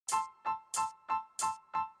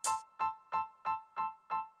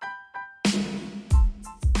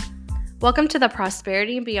Welcome to the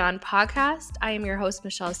Prosperity and Beyond podcast. I am your host,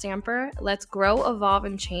 Michelle Samper. Let's grow, evolve,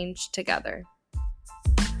 and change together.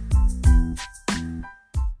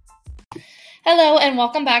 Hello, and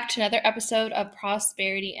welcome back to another episode of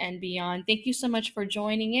Prosperity and Beyond. Thank you so much for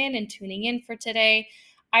joining in and tuning in for today.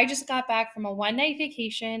 I just got back from a one-night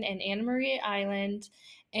vacation in Anna Maria Island,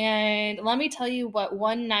 and let me tell you what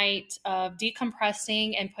one night of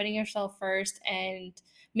decompressing and putting yourself first and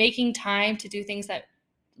making time to do things that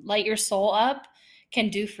light your soul up can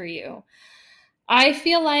do for you. I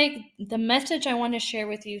feel like the message I want to share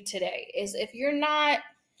with you today is if you're not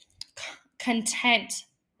content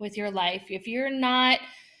with your life, if you're not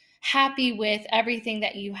happy with everything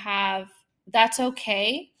that you have, that's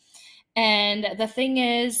okay. And the thing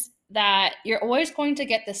is that you're always going to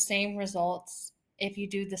get the same results if you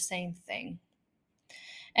do the same thing.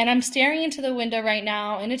 And I'm staring into the window right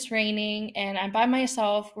now, and it's raining, and I'm by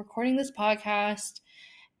myself recording this podcast.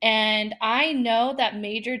 And I know that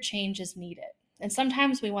major change is needed. And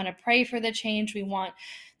sometimes we want to pray for the change. We want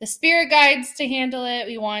the spirit guides to handle it.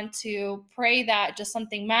 We want to pray that just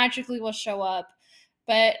something magically will show up.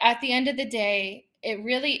 But at the end of the day, it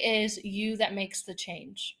really is you that makes the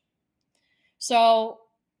change. So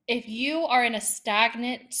if you are in a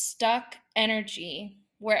stagnant, stuck energy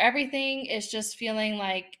where everything is just feeling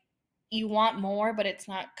like you want more, but it's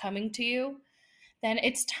not coming to you, then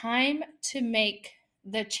it's time to make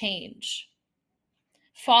the change.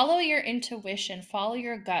 Follow your intuition, follow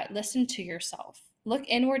your gut, listen to yourself. Look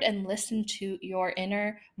inward and listen to your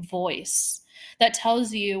inner voice that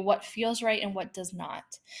tells you what feels right and what does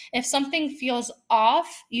not. If something feels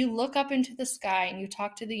off, you look up into the sky and you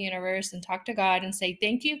talk to the universe and talk to God and say,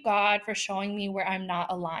 "Thank you, God, for showing me where I'm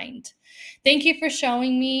not aligned. Thank you for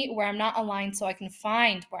showing me where I'm not aligned so I can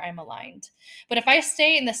find where I'm aligned." But if I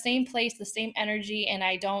stay in the same place, the same energy, and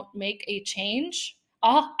I don't make a change,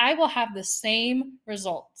 I will have the same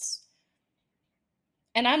results.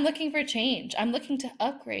 And I'm looking for change. I'm looking to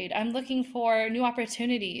upgrade. I'm looking for new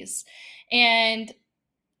opportunities. And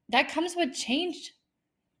that comes with change.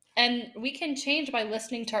 And we can change by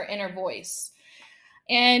listening to our inner voice.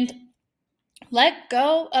 And let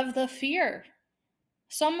go of the fear.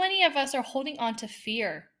 So many of us are holding on to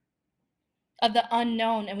fear of the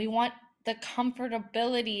unknown. And we want the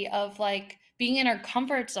comfortability of like being in our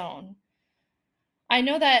comfort zone. I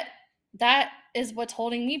know that is what's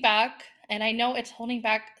holding me back, and I know it's holding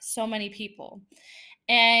back so many people.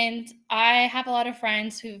 And I have a lot of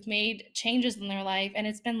friends who've made changes in their life, and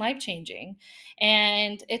it's been life-changing.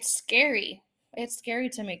 And it's scary. It's scary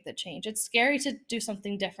to make the change. It's scary to do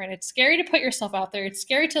something different. It's scary to put yourself out there. It's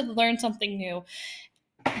scary to learn something new.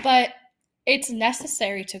 But it's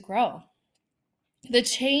necessary to grow. The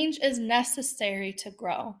change is necessary to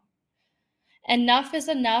grow. Enough is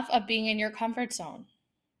enough of being in your comfort zone.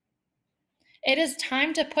 It is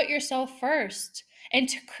time to put yourself first and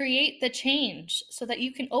to create the change so that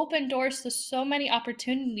you can open doors to so many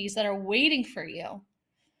opportunities that are waiting for you.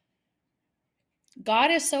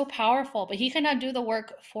 God is so powerful, but He cannot do the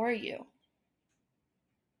work for you.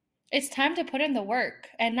 It's time to put in the work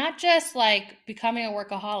and not just like becoming a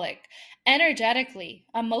workaholic, energetically,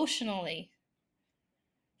 emotionally,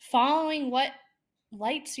 following what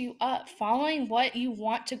lights you up, following what you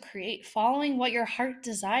want to create, following what your heart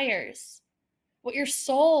desires, what your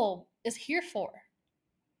soul is here for.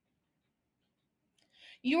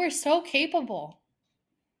 You are so capable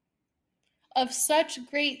of such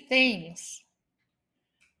great things.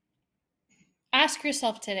 Ask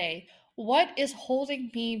yourself today, what is holding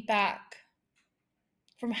me back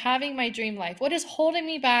from having my dream life? What is holding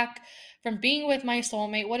me back from being with my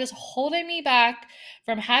soulmate? What is holding me back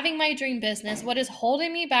from having my dream business? What is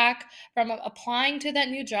holding me back from applying to that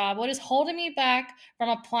new job? What is holding me back from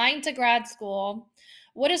applying to grad school?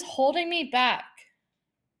 What is holding me back?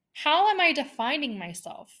 How am I defining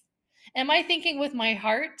myself? Am I thinking with my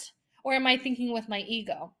heart or am I thinking with my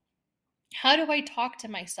ego? How do I talk to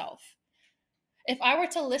myself? If I were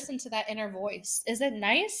to listen to that inner voice, is it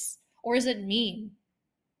nice or is it mean?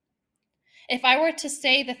 If I were to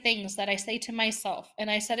say the things that I say to myself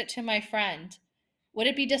and I said it to my friend, would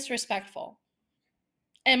it be disrespectful?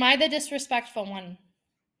 Am I the disrespectful one?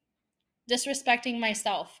 Disrespecting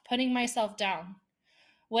myself, putting myself down.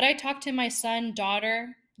 Would I talk to my son,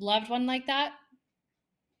 daughter, loved one like that?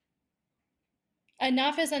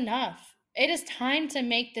 Enough is enough. It is time to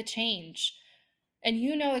make the change. And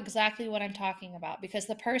you know exactly what I'm talking about because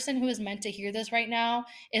the person who is meant to hear this right now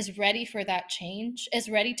is ready for that change, is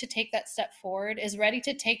ready to take that step forward, is ready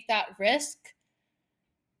to take that risk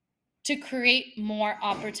to create more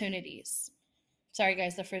opportunities. Sorry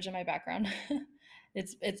guys, the fridge in my background.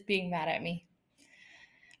 it's being mad at me.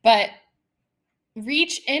 But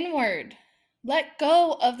Reach inward. Let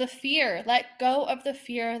go of the fear. Let go of the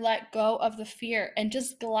fear. Let go of the fear. And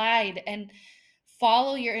just glide and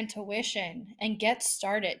follow your intuition and get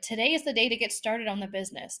started. Today is the day to get started on the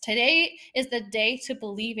business. Today is the day to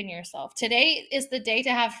believe in yourself. Today is the day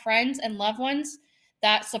to have friends and loved ones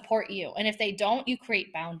that support you. And if they don't, you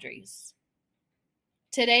create boundaries.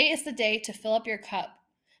 Today is the day to fill up your cup,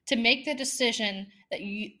 to make the decision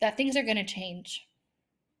that things are going to change.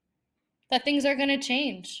 That things are going to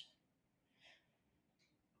change.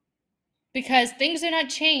 Because things do not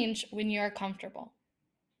change when you are comfortable.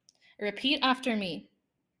 Repeat after me.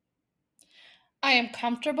 I am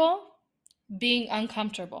comfortable being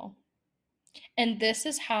uncomfortable. And this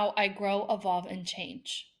is how I grow, evolve, and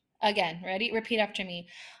change. Again, ready? Repeat after me.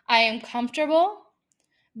 I am comfortable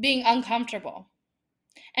being uncomfortable.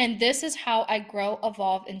 And this is how I grow,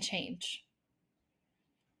 evolve, and change.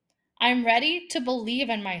 I'm ready to believe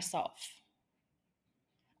in myself.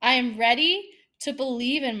 I am ready to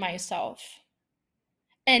believe in myself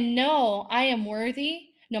and know I am worthy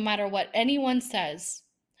no matter what anyone says,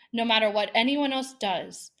 no matter what anyone else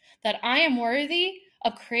does, that I am worthy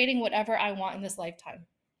of creating whatever I want in this lifetime.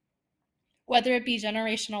 Whether it be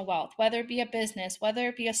generational wealth, whether it be a business, whether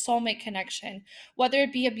it be a soulmate connection, whether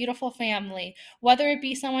it be a beautiful family, whether it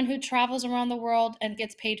be someone who travels around the world and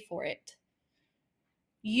gets paid for it.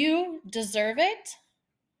 You deserve it.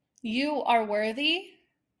 You are worthy.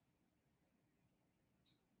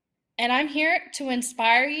 And I'm here to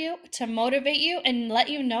inspire you, to motivate you, and let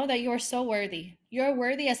you know that you are so worthy. You're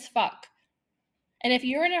worthy as fuck. And if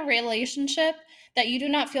you're in a relationship that you do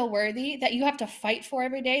not feel worthy, that you have to fight for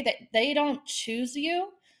every day, that they don't choose you,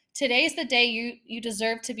 today's the day you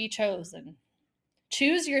deserve to be chosen.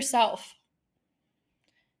 Choose yourself.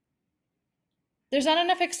 There's not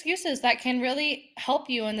enough excuses that can really help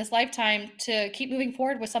you in this lifetime to keep moving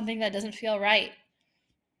forward with something that doesn't feel right.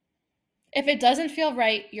 If it doesn't feel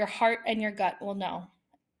right, your heart and your gut will know.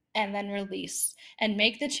 And then release and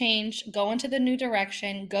make the change, go into the new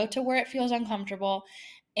direction, go to where it feels uncomfortable,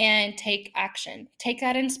 and take action. Take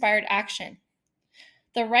that inspired action.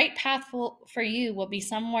 The right path for you will be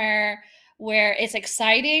somewhere where it's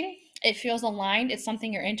exciting, it feels aligned, it's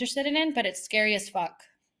something you're interested in, but it's scary as fuck.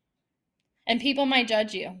 And people might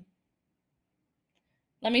judge you.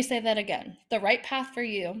 Let me say that again. The right path for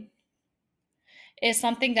you is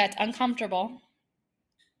something that's uncomfortable,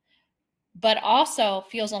 but also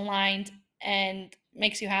feels aligned and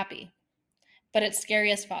makes you happy. But it's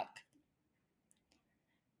scary as fuck.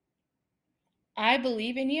 I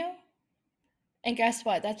believe in you. And guess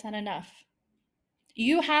what? That's not enough.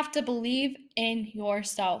 You have to believe in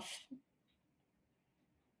yourself.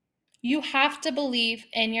 You have to believe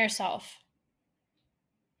in yourself.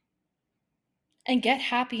 And get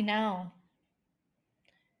happy now.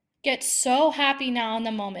 Get so happy now in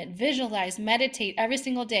the moment. Visualize, meditate every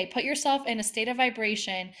single day. Put yourself in a state of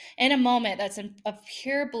vibration in a moment that's of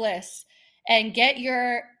pure bliss and get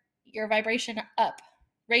your vibration up.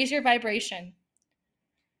 Raise your vibration.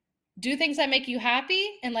 Do things that make you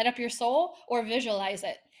happy and light up your soul, or visualize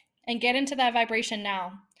it and get into that vibration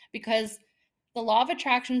now, because the law of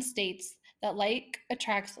attraction states that like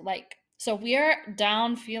attracts like. So if we are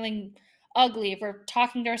down feeling ugly, if we're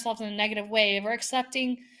talking to ourselves in a negative way, if we're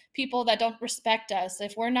accepting people that don't respect us,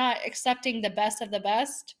 if we're not accepting the best of the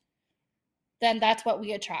best, then that's what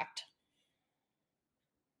we attract.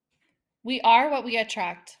 We are what we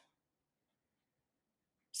attract.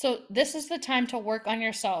 So this is the time to work on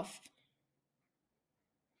yourself.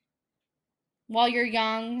 While you're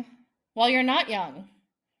young, while you're not young.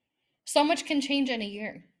 So much can change in a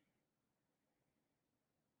year.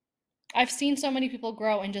 I've seen so many people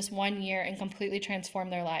grow in just 1 year and completely transform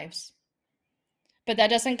their lives. But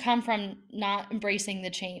that doesn't come from not embracing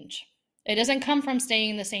the change. It doesn't come from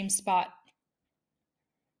staying in the same spot.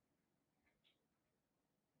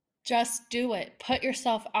 Just do it. Put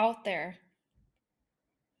yourself out there.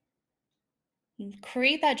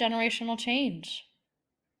 Create that generational change.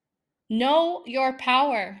 Know your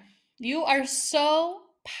power. You are so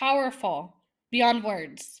powerful beyond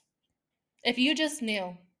words. If you just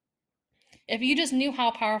knew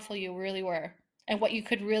how powerful you really were and what you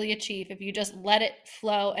could really achieve, if you just let it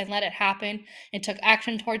flow and let it happen and took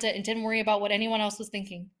action towards it and didn't worry about what anyone else was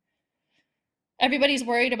thinking. Everybody's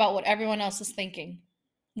worried about what everyone else is thinking.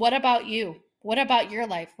 What about you? What about your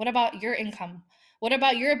life? What about your income? What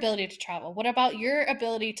about your ability to travel? What about your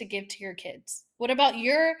ability to give to your kids? What about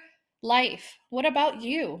your life? What about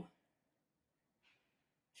you?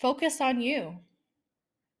 Focus on you.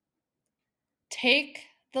 Take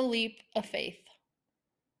the leap of faith.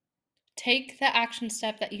 Take the action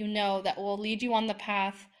step that you know that will lead you on the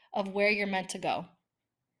path of where you're meant to go.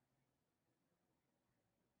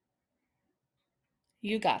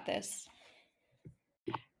 You got this.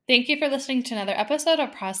 Thank you for listening to another episode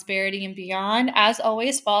of Prosperity and Beyond. As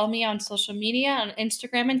always, follow me on social media on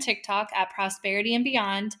Instagram and TikTok at Prosperity and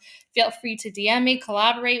Beyond. Feel free to DM me,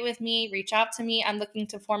 collaborate with me, reach out to me. I'm looking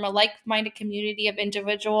to form a like-minded community of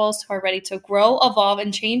individuals who are ready to grow, evolve,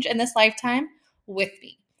 and change in this lifetime with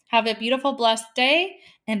me. Have a beautiful, blessed day,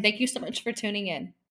 and thank you so much for tuning in.